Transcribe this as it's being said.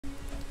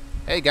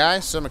Hey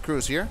guys, Soma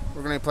Cruz here.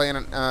 We're going to be playing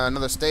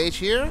another stage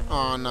here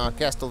on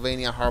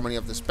Castlevania Harmony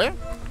of Despair.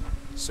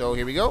 So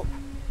here we go.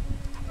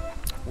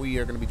 We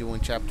are going to be doing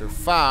Chapter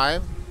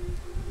 5,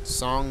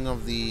 Song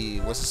of the...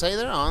 what's it say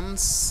there?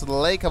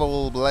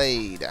 Unslakable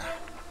Blade.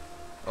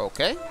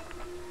 Okay.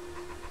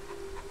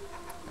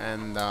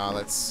 And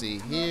let's see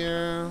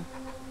here.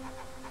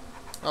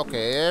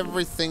 Okay,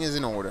 everything is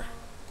in order.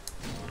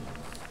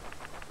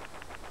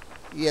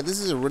 Yeah, this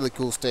is a really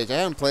cool stage. I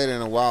haven't played it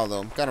in a while though.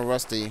 I'm kind of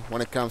rusty when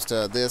it comes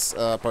to this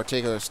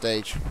particular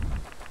stage.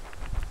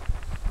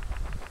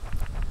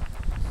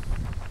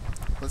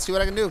 Let's see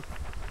what I can do.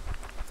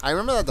 I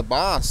remember that the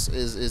boss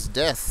is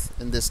death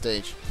in this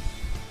stage.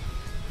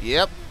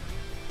 Yep.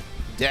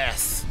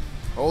 Death.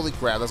 Holy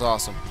crap, that's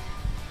awesome.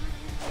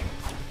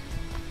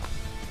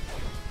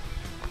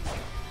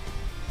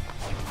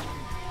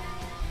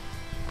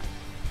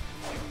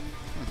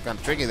 Kind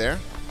of tricky there.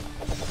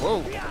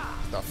 Whoa.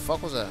 The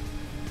fuck was that?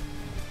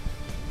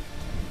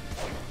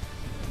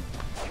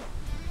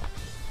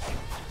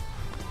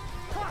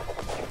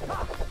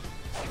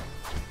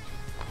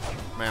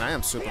 Man, I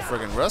am super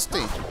friggin'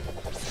 rusty.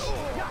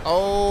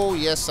 Oh,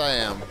 yes I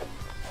am.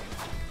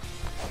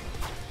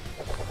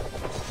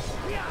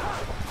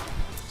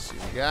 Let's see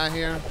what we got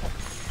here.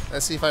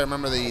 Let's see if I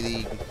remember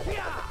the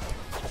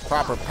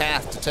proper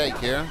path to take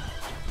here.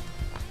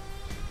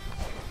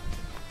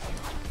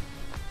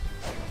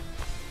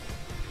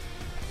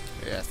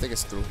 Yeah, I think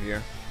it's through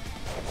here.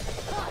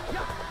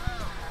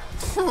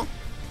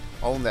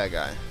 Own that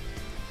guy.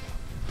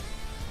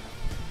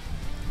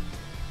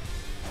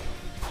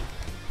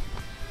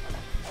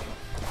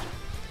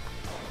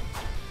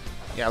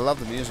 Yeah, I love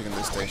the music in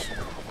this station.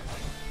 The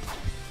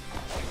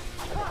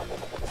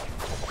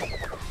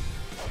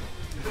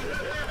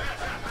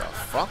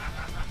fuck?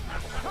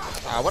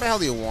 What the hell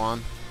do you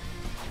want?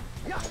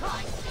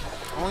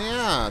 Oh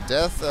yeah,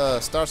 death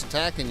starts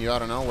attacking you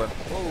out of nowhere.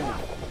 Whoa.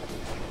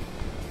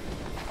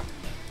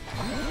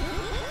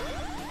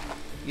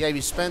 Yeah, if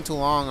you spend too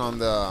long on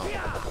the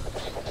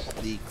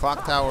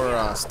clock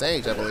tower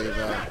stage, I believe,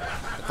 the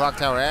clock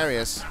tower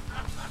areas,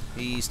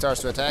 he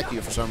starts to attack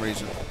you for some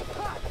reason.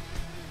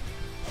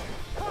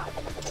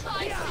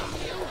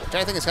 Which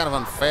I think is kind of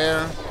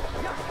unfair,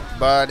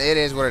 but it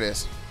is what it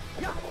is.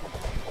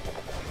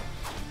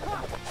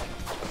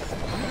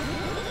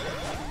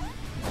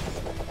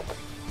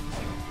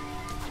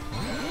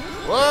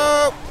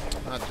 Whoa!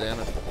 God damn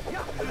it.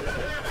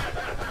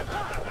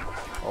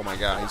 Oh my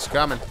god, he's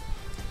coming.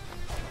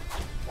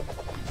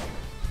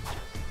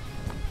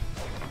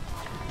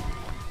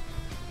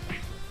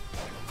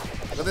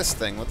 Look at this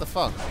thing, what the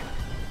fuck?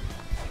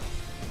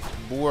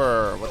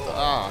 Boor, what the,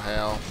 oh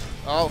hell.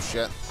 Oh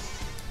shit.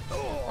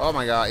 Oh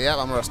my god, yeah,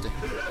 I'm rusty.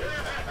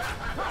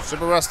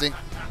 Super rusty.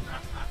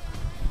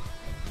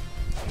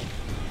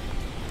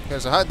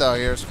 There's a hot dog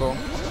here, it's cool.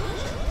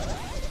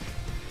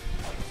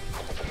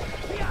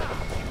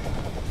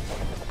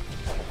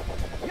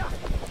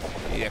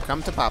 Yeah,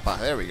 come to Papa,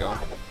 there we go.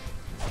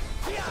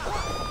 There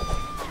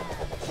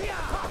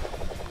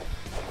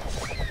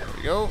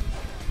we go.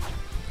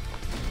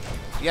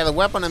 Yeah, the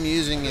weapon I'm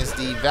using is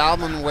the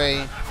Valmon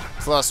Way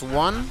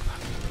 +1.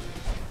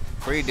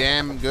 Pretty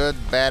damn good,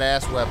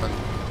 badass weapon.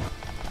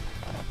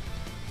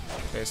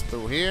 Okay, it's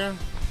through here,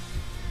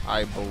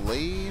 I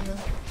believe.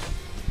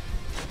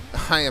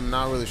 I am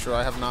not really sure.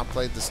 I have not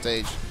played the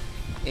stage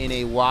in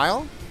a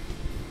while.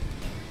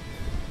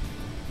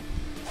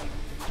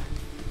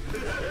 So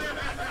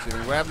we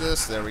can grab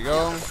this. There we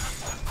go.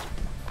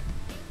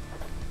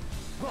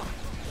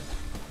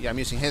 Yeah, I'm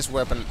using his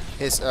weapon,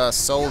 his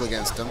soul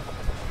against him.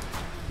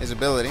 His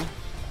ability.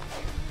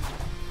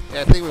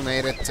 Yeah, I think we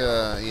made it.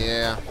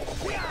 Yeah.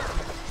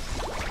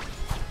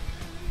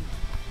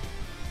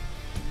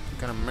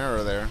 Kind of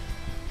mirror there.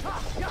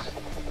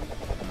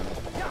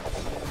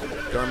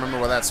 Don't remember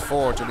what that's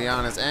for, to be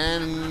honest.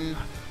 And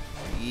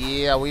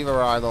yeah, we've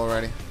arrived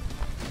already.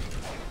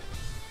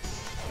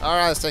 All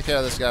right, let's take care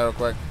of this guy real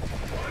quick.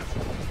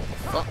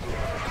 Fuck.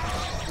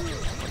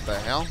 What the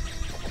hell?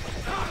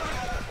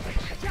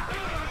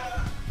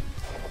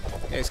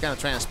 Yeah, he's kind of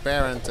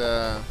transparent.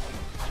 Yeah,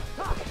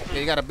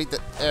 you gotta beat the.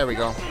 There we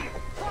go.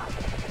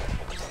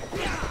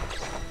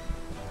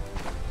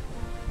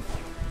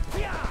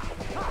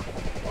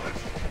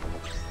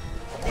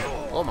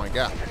 Oh my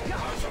god.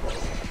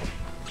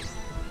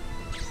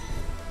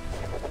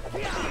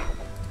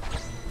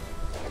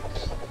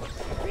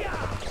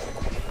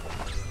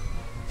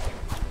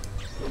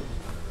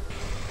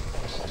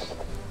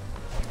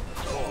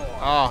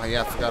 Oh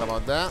yeah, I forgot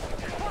about that.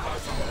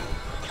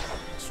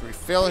 Let's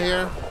refill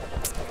here.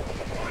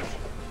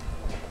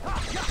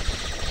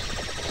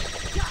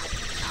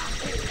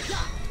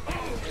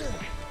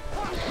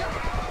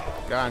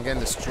 God, I'm getting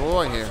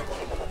destroyed here.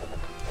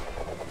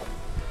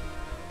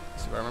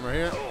 See what I remember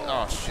here?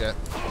 Oh shit.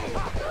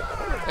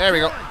 There we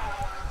go.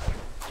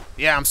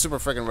 Yeah, I'm super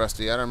freaking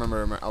rusty. I don't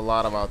remember a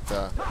lot about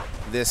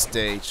this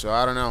stage, so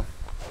I don't know.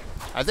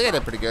 I think I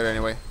did pretty good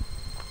anyway.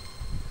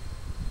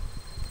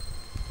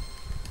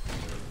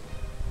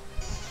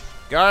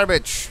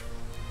 Garbage.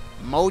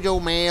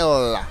 Mojo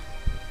Mail.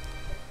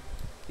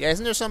 Yeah,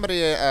 isn't there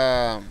somebody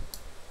on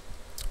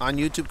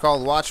YouTube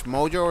called Watch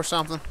Mojo or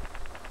something?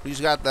 We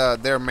just got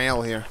their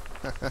mail here.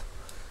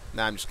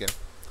 Nah, I'm just kidding.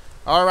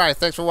 Alright,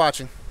 thanks for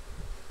watching.